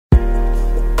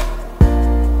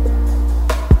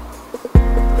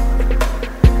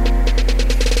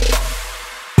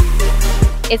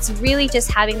It's really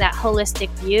just having that holistic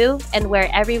view and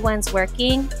where everyone's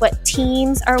working, what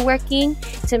teams are working,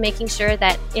 to making sure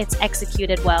that it's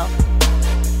executed well.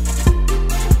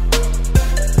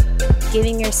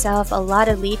 Giving yourself a lot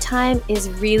of lead time is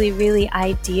really, really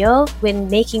ideal when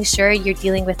making sure you're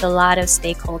dealing with a lot of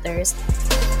stakeholders.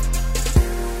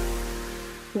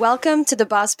 Welcome to the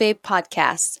Boss Babe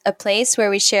podcast, a place where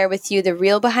we share with you the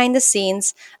real behind the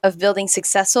scenes of building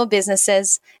successful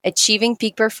businesses, achieving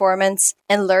peak performance,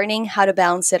 and learning how to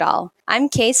balance it all. I'm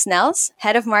Kay Snells,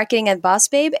 head of marketing at Boss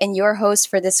Babe, and your host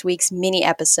for this week's mini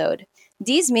episode.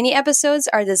 These mini episodes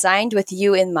are designed with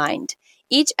you in mind.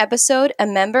 Each episode, a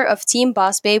member of Team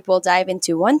Boss Babe will dive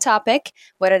into one topic,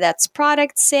 whether that's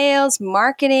product, sales,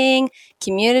 marketing,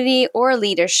 community, or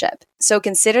leadership. So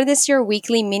consider this your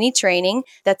weekly mini training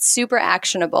that's super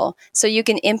actionable, so you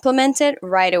can implement it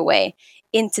right away.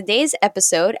 In today's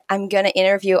episode, I'm going to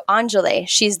interview Anjulei.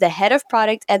 She's the head of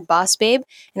product at Boss Babe,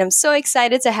 and I'm so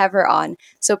excited to have her on.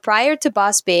 So prior to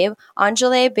Boss Babe,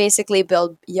 Anjulei basically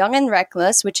built Young and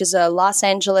Reckless, which is a Los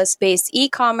Angeles-based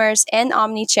e-commerce and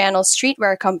omni-channel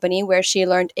streetwear company where she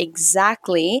learned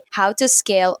exactly how to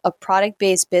scale a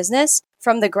product-based business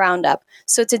from the ground up.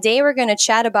 So today we're going to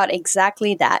chat about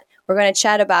exactly that. We're going to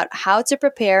chat about how to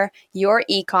prepare your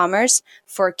e-commerce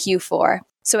for Q4.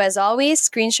 So as always,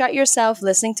 screenshot yourself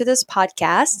listening to this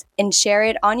podcast and share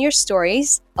it on your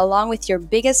stories along with your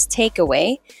biggest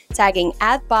takeaway, tagging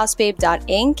at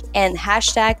bossbabe.inc and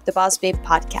hashtag the Boss Babe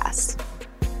podcast.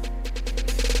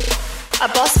 A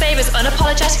boss babe is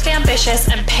unapologetically ambitious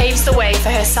and paves the way for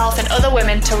herself and other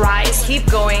women to rise. Keep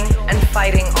going and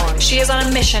fighting on. She is on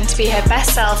a mission to be her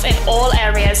best self in all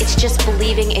areas. It's just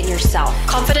believing in yourself.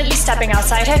 Confidently stepping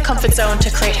outside her comfort zone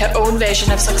to create her own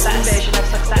version of success.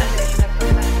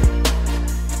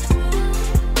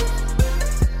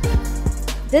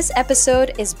 This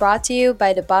episode is brought to you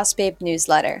by the Boss Babe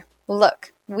newsletter.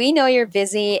 Look, we know you're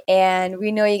busy and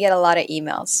we know you get a lot of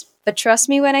emails. But trust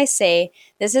me when I say,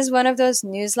 this is one of those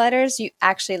newsletters you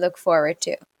actually look forward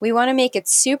to. We want to make it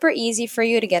super easy for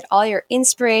you to get all your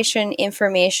inspiration,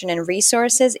 information, and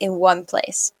resources in one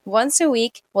place. Once a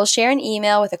week, we'll share an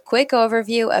email with a quick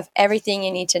overview of everything you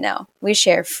need to know. We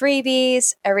share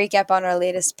freebies, a recap on our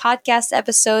latest podcast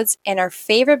episodes, and our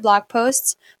favorite blog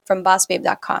posts from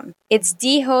bossbabe.com. It's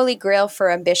the holy grail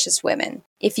for ambitious women.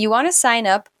 If you want to sign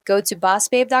up, go to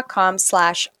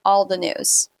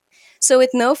bossbabe.com/allthenews. So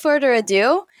with no further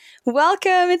ado,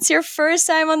 welcome. It's your first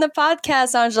time on the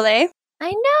podcast, Anjulei. I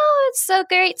know, it's so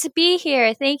great to be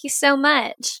here. Thank you so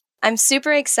much. I'm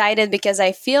super excited because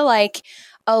I feel like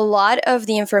a lot of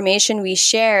the information we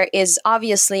share is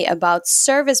obviously about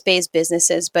service-based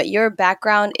businesses, but your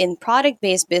background in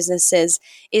product-based businesses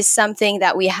is something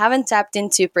that we haven't tapped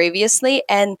into previously,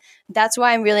 and that's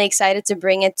why I'm really excited to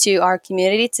bring it to our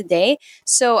community today.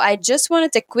 So I just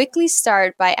wanted to quickly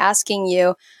start by asking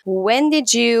you, when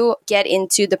did you get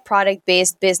into the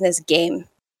product-based business game?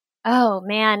 Oh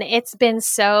man, it's been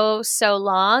so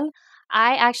long.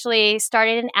 I actually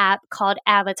started an app called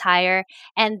Avatar,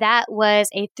 and that was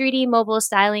a 3D mobile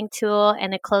styling tool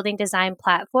and a clothing design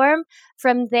platform.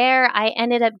 From there, I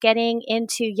ended up getting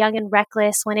into Young and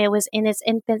Reckless when it was in its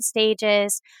infant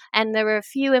stages, and there were a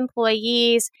few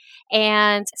employees,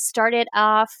 and started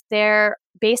off their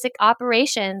basic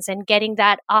operations and getting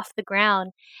that off the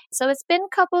ground. So it's been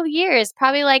a couple of years,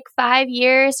 probably like 5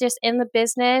 years just in the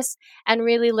business and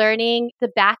really learning the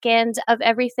back end of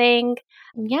everything.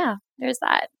 Yeah, there's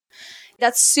that.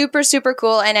 That's super, super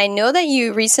cool. And I know that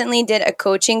you recently did a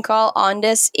coaching call on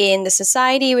this in the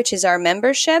society, which is our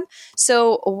membership.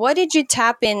 So what did you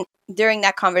tap in during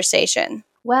that conversation?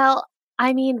 Well,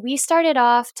 I mean, we started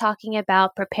off talking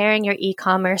about preparing your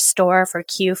e-commerce store for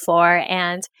Q4,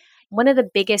 and one of the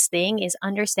biggest things is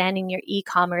understanding your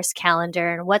e-commerce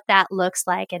calendar and what that looks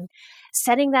like and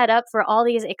setting that up for all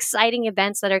these exciting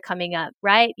events that are coming up,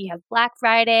 right? You have Black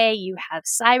Friday, you have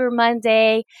Cyber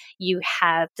Monday, you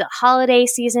have the holiday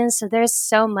season. So there's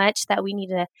so much that we need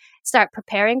to start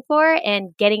preparing for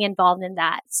and getting involved in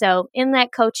that. So in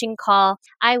that coaching call,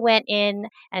 I went in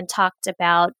and talked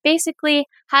about basically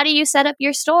how do you set up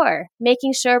your store,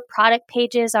 making sure product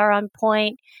pages are on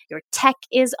point, your tech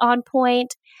is on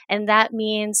point. And that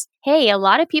means, hey, a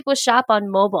lot of people shop on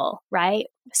mobile, right?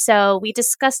 So we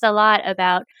discussed a lot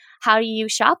about how do you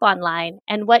shop online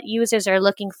and what users are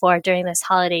looking for during this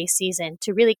holiday season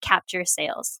to really capture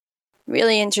sales.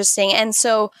 Really interesting. And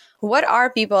so what are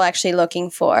people actually looking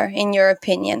for, in your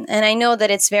opinion? And I know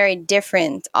that it's very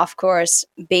different, of course,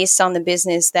 based on the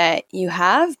business that you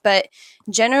have. But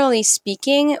generally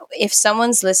speaking, if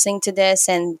someone's listening to this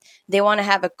and they want to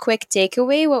have a quick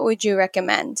takeaway, what would you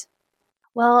recommend?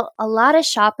 Well, a lot of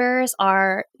shoppers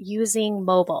are using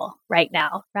mobile right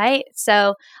now, right?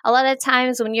 So a lot of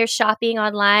times when you're shopping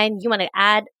online, you want to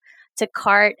add to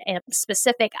cart a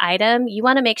specific item. You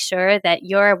want to make sure that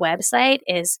your website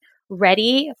is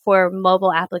ready for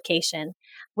mobile application.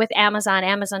 With Amazon,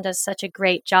 Amazon does such a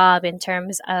great job in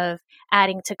terms of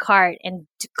adding to cart and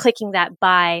clicking that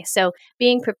buy. So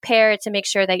being prepared to make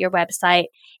sure that your website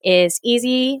is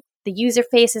easy, the user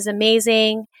face is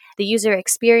amazing, the user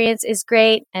experience is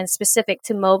great, and specific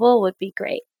to mobile would be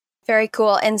great. Very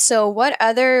cool. And so what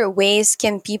other ways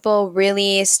can people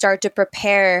really start to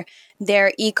prepare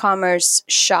their e-commerce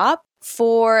shop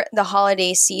for the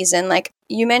holiday season? Like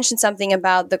you mentioned something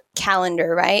about the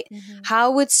calendar, right? Mm-hmm. How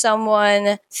would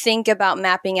someone think about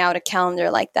mapping out a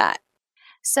calendar like that?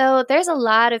 So there's a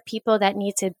lot of people that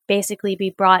need to basically be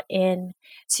brought in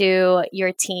to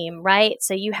your team, right?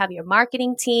 So you have your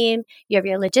marketing team, you have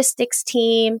your logistics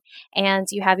team, and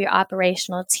you have your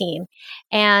operational team.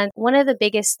 And one of the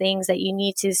biggest things that you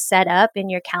need to set up in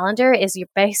your calendar is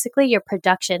basically your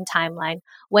production timeline.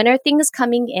 When are things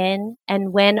coming in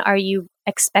and when are you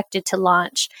expected to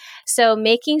launch? So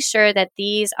making sure that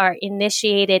these are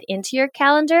initiated into your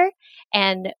calendar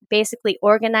and basically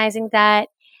organizing that,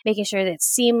 making sure that it's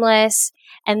seamless,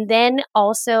 and then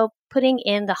also putting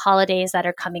in the holidays that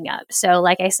are coming up. So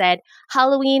like I said,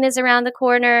 Halloween is around the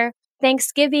corner,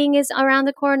 Thanksgiving is around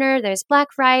the corner, there's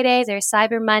Black Friday, there's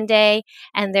Cyber Monday,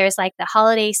 and there's like the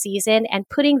holiday season, and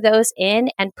putting those in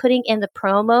and putting in the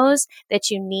promos that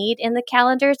you need in the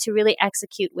calendar to really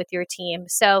execute with your team.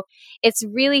 So it's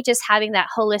really just having that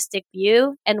holistic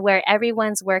view and where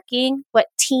everyone's working, what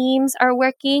teams are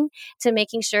working, to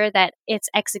making sure that it's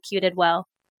executed well.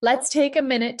 Let's take a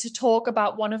minute to talk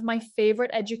about one of my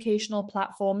favorite educational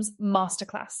platforms,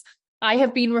 Masterclass. I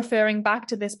have been referring back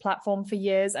to this platform for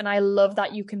years, and I love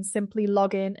that you can simply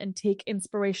log in and take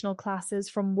inspirational classes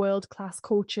from world-class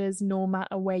coaches no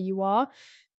matter where you are.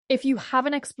 If you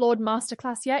haven't explored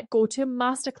Masterclass yet, go to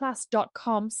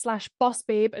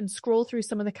masterclass.com/bossbabe and scroll through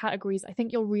some of the categories. I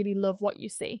think you'll really love what you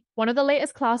see. One of the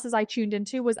latest classes I tuned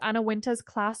into was Anna Winter's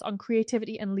class on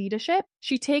creativity and leadership.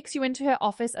 She takes you into her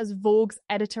office as Vogue's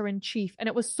editor-in-chief, and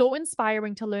it was so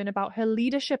inspiring to learn about her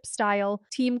leadership style,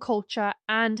 team culture,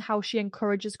 and how she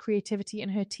encourages creativity in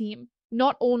her team.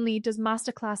 Not only does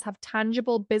Masterclass have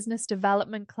tangible business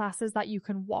development classes that you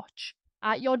can watch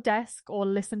at your desk or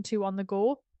listen to on the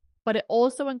go, but it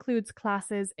also includes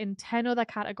classes in 10 other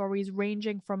categories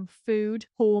ranging from food,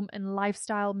 home and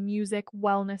lifestyle, music,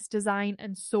 wellness, design,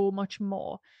 and so much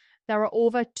more. There are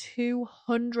over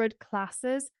 200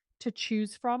 classes to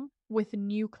choose from, with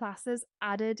new classes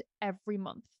added every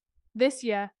month. This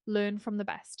year, learn from the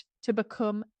best to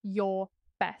become your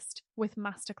best with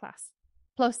Masterclass.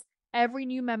 Plus, every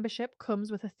new membership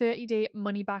comes with a 30-day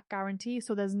money-back guarantee,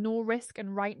 so there's no risk.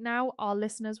 And right now, our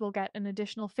listeners will get an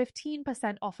additional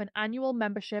 15% off an annual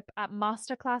membership at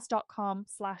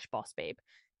masterclass.com/bossbabe.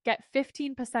 Get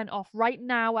 15% off right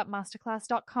now at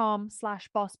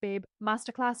masterclass.com/bossbabe,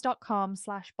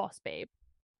 masterclass.com/bossbabe.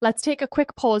 Let's take a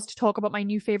quick pause to talk about my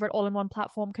new favorite all-in-one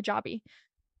platform, Kajabi.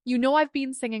 You know I've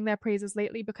been singing their praises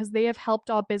lately because they have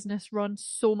helped our business run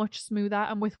so much smoother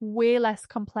and with way less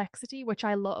complexity, which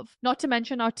I love. Not to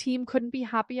mention our team couldn't be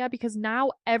happier because now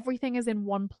everything is in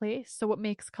one place, so it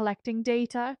makes collecting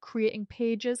data, creating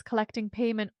pages, collecting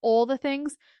payment, all the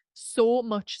things so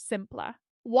much simpler.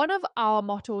 One of our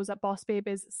mottos at Boss Babe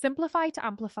is simplify to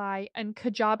amplify, and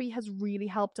Kajabi has really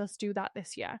helped us do that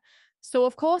this year. So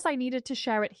of course I needed to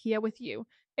share it here with you.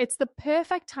 It's the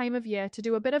perfect time of year to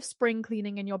do a bit of spring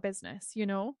cleaning in your business, you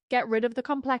know? Get rid of the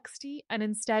complexity and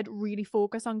instead really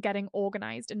focus on getting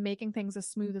organized and making things as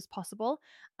smooth as possible.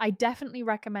 I definitely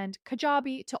recommend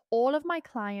Kajabi to all of my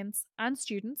clients and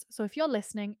students. So if you're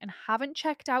listening and haven't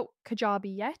checked out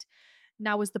Kajabi yet,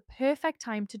 now is the perfect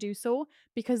time to do so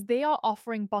because they are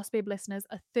offering Boss Babe listeners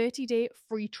a 30-day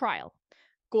free trial.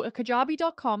 Go to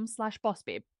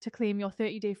kajabi.com/bossbabe to claim your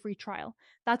 30-day free trial.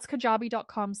 That's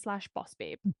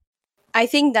kajabi.com/bossbabe. I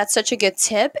think that's such a good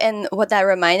tip. And what that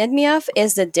reminded me of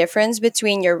is the difference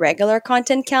between your regular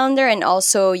content calendar and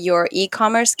also your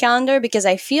e-commerce calendar, because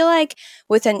I feel like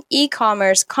with an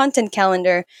e-commerce content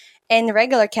calendar and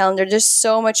regular calendar, there's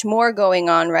so much more going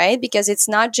on, right? Because it's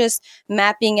not just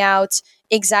mapping out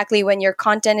exactly when your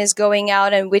content is going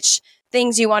out and which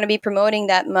things you want to be promoting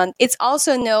that month. It's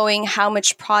also knowing how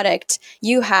much product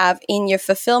you have in your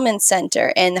fulfillment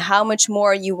center and how much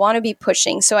more you want to be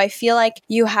pushing. So I feel like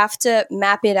you have to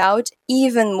map it out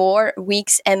even more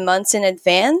weeks and months in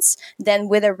advance than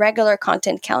with a regular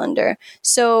content calendar.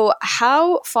 So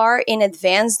how far in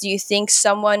advance do you think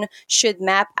someone should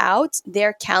map out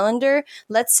their calendar?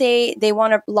 Let's say they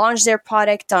want to launch their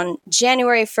product on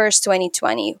January 1st,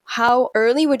 2020. How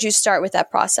early would you start with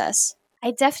that process?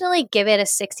 I definitely give it a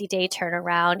 60-day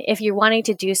turnaround if you're wanting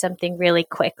to do something really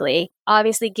quickly.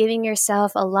 Obviously, giving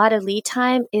yourself a lot of lead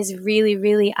time is really,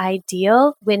 really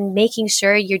ideal when making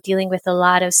sure you're dealing with a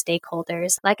lot of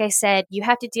stakeholders. Like I said, you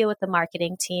have to deal with the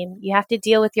marketing team, you have to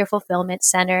deal with your fulfillment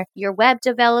center, your web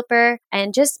developer,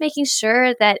 and just making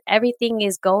sure that everything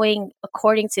is going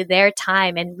according to their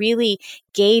time and really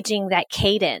gauging that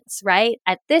cadence, right?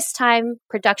 At this time,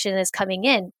 production is coming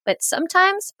in, but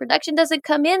sometimes production doesn't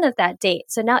come in at that date.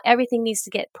 So now everything needs to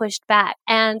get pushed back.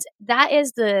 And that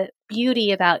is the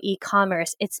beauty about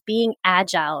e-commerce. It's being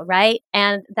agile, right?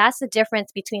 And that's the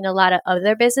difference between a lot of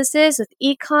other businesses. With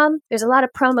e-com, there's a lot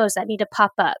of promos that need to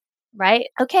pop up, right?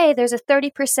 Okay, there's a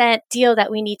 30% deal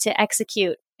that we need to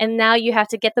execute. And now you have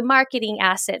to get the marketing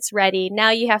assets ready.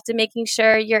 Now you have to making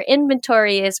sure your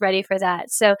inventory is ready for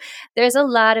that. So there's a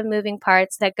lot of moving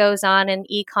parts that goes on in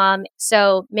e-com.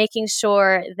 So making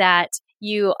sure that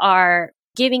you are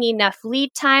giving enough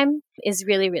lead time is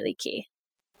really, really key.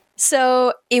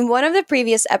 So, in one of the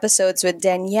previous episodes with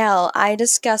Danielle, I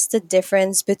discussed the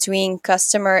difference between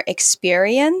customer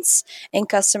experience and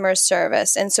customer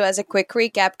service. And so, as a quick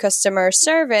recap, customer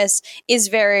service is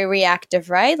very reactive,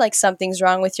 right? Like something's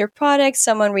wrong with your product,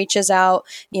 someone reaches out,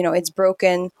 it's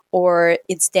broken or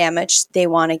it's damaged, they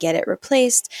want to get it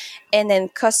replaced. And then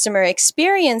customer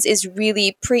experience is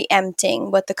really preempting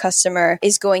what the customer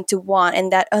is going to want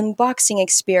and that unboxing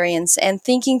experience and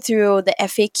thinking through the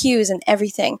FAQs and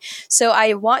everything. So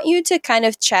I want you to kind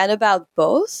of chat about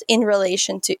both in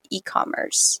relation to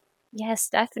e-commerce. Yes,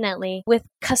 definitely. With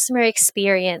customer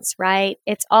experience, right?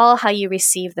 It's all how you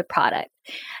receive the product.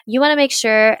 You want to make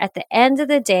sure at the end of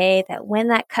the day that when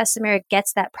that customer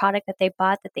gets that product that they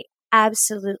bought, that they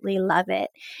absolutely love it.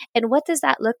 And what does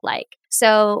that look like?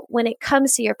 So when it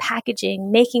comes to your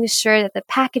packaging, making sure that the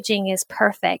packaging is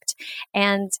perfect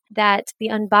and that the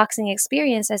unboxing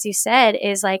experience, as you said,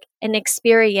 is like an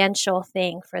experiential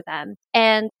thing for them.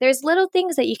 And there's little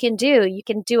things that you can do. You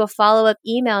can do a follow-up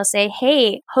email, say,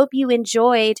 hey, hope you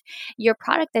enjoyed your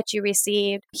product that you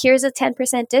received. Here's a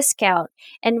 10% discount.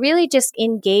 And really just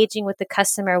engaging with the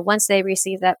customer once they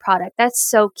receive that product. That's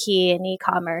so key in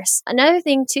e-commerce. Another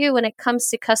thing too, when it comes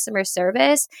to customer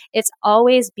service, it's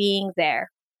always being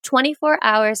there. 24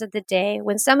 hours of the day,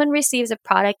 when someone receives a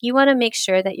product, you want to make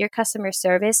sure that your customer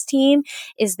service team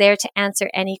is there to answer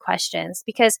any questions,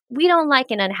 because we don't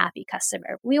like an unhappy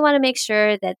customer. We want to make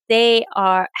sure that they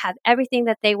have everything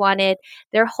that they wanted.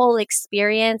 Their whole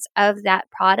experience of that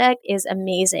product is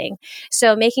amazing.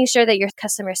 So making sure that your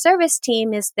customer service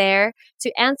team is there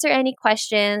to answer any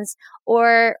questions,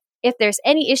 or if there's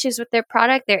any issues with their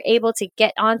product, they're able to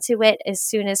get onto it as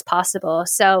soon as possible.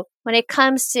 So when it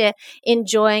comes to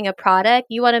enjoying a product,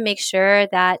 you want to make sure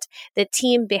that the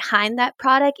team behind that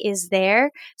product is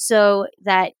there so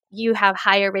that you have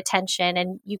higher retention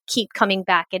and you keep coming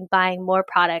back and buying more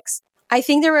products. I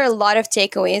think there were a lot of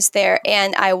takeaways there,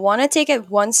 and I want to take it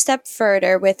one step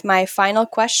further with my final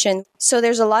question. So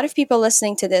there's a lot of people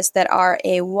listening to this that are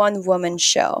a one-woman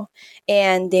show,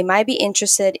 and they might be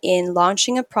interested in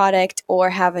launching a product or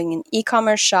having an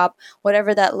e-commerce shop,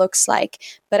 whatever that looks like.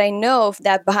 But I know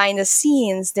that behind the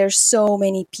scenes, there's so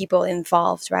many people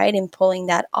involved, right, in pulling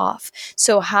that off.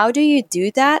 So how do you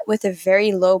do that with a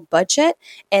very low budget?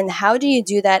 And how do you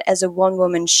do that as a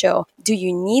one-woman show? Do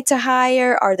you need to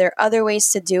hire? Are there other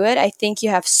ways to do it? I think you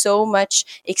have so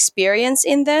much experience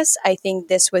in this. I think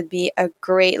this would be a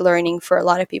great learning for a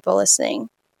lot of people listening.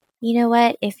 You know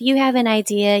what? If you have an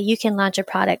idea, you can launch a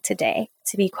product today,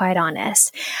 to be quite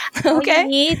honest.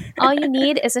 Okay. All you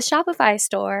need is a Shopify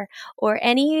store or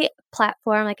any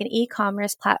platform like an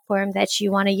e-commerce platform that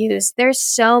you want to use. There's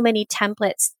so many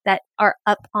templates that are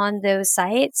up on those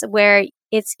sites where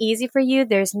it's easy for you.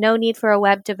 There's no need for a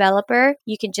web developer.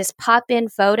 You can just pop in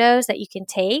photos that you can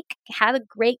take, have a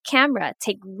great camera,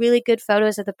 take really good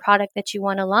photos of the product that you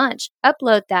want to launch,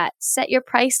 upload that, set your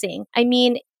pricing. I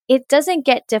mean, it doesn't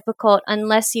get difficult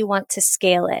unless you want to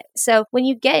scale it. So when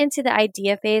you get into the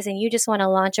idea phase and you just want to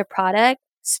launch a product,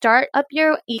 start up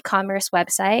your e-commerce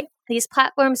website. These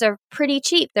platforms are pretty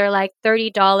cheap. They're like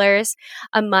 $30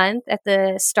 a month at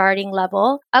the starting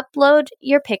level. Upload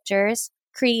your pictures,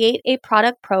 create a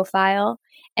product profile,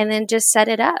 and then just set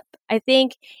it up. I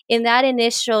think in that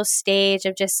initial stage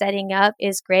of just setting up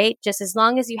is great, just as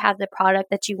long as you have the product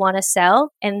that you want to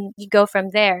sell and you go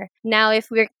from there. Now,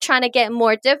 if we're trying to get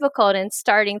more difficult and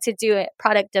starting to do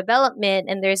product development,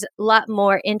 and there's a lot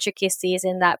more intricacies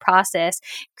in that process,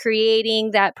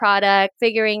 creating that product,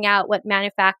 figuring out what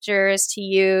manufacturers to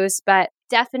use, but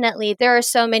definitely there are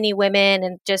so many women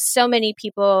and just so many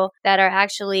people that are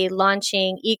actually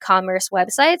launching e-commerce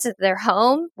websites at their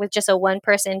home with just a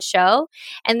one-person show.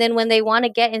 And then when they want to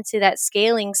get into that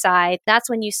scaling side, that's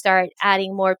when you start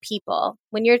adding more people.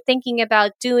 When you're thinking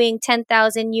about doing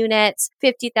 10,000 units,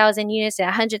 50,000 units,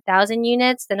 100,000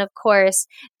 units, then of course,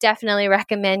 definitely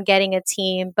recommend getting a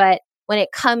team. But when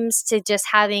it comes to just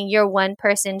having your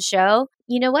one-person show,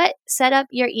 you know what? Set up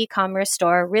your e-commerce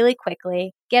store really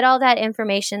quickly, get all that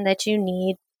information that you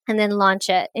need, and then launch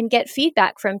it and get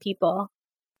feedback from people.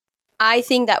 I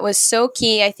think that was so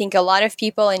key. I think a lot of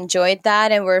people enjoyed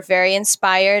that and were very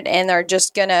inspired and are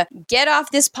just gonna get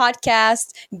off this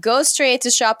podcast, go straight to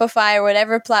Shopify or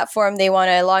whatever platform they want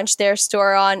to launch their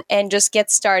store on and just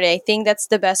get started. I think that's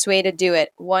the best way to do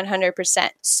it, 100%.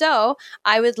 So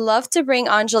I would love to bring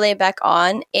Anjulei back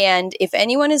on. And if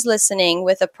anyone is listening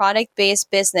with a product-based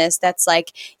business that's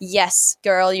like, yes,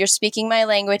 girl, you're speaking my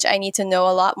language, I need to know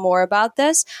a lot more about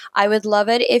this, I would love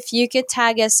it if you could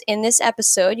tag us in this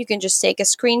episode. You can just take a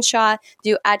screenshot,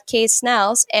 do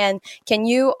 @KSnells, and can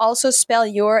you also spell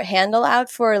your handle out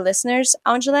for listeners,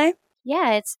 Anjulei?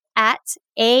 Yeah, it's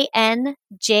 @ANJULEI.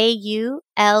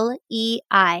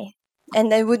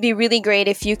 And it would be really great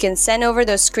if you can send over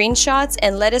those screenshots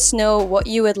and let us know what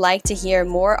you would like to hear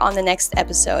more on the next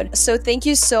episode. So thank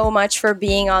you so much for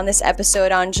being on this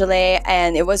episode, Anjulei,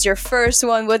 and it was your first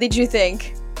one. What did you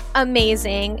think?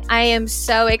 Amazing. I am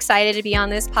so excited to be on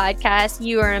this podcast.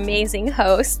 You are an amazing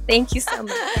host. Thank you so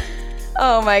much.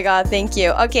 Oh my God, thank you.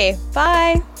 Okay,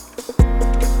 bye.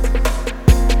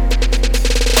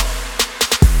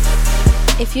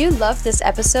 If you loved this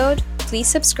episode, please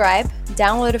subscribe,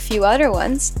 download a few other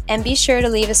ones, and be sure to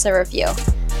leave us a review.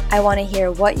 I want to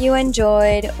hear what you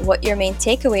enjoyed, what your main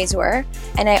takeaways were,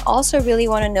 and I also really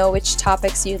want to know which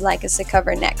topics you'd like us to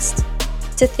cover next.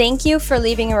 To thank you for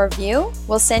leaving a review,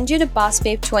 we'll send you the Boss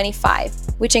Babe 25,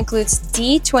 which includes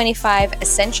the 25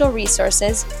 essential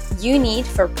resources you need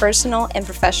for personal and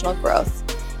professional growth.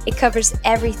 It covers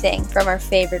everything from our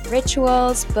favorite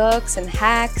rituals, books, and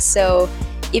hacks. So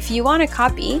if you want a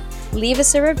copy, leave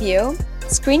us a review,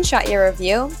 screenshot your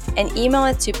review, and email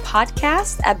it to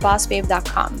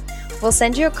podcast@bossbabe.com. We'll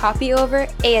send you a copy over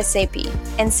ASAP.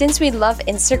 And since we love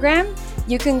Instagram,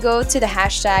 you can go to the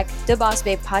hashtag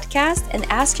 #TheBossBabePodcast and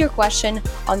ask your question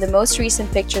on the most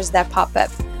recent pictures that pop up.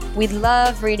 We'd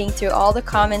love reading through all the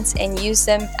comments and use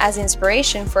them as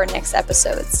inspiration for next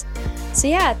episodes. So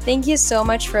yeah, thank you so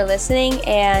much for listening,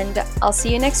 and I'll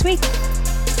see you next week.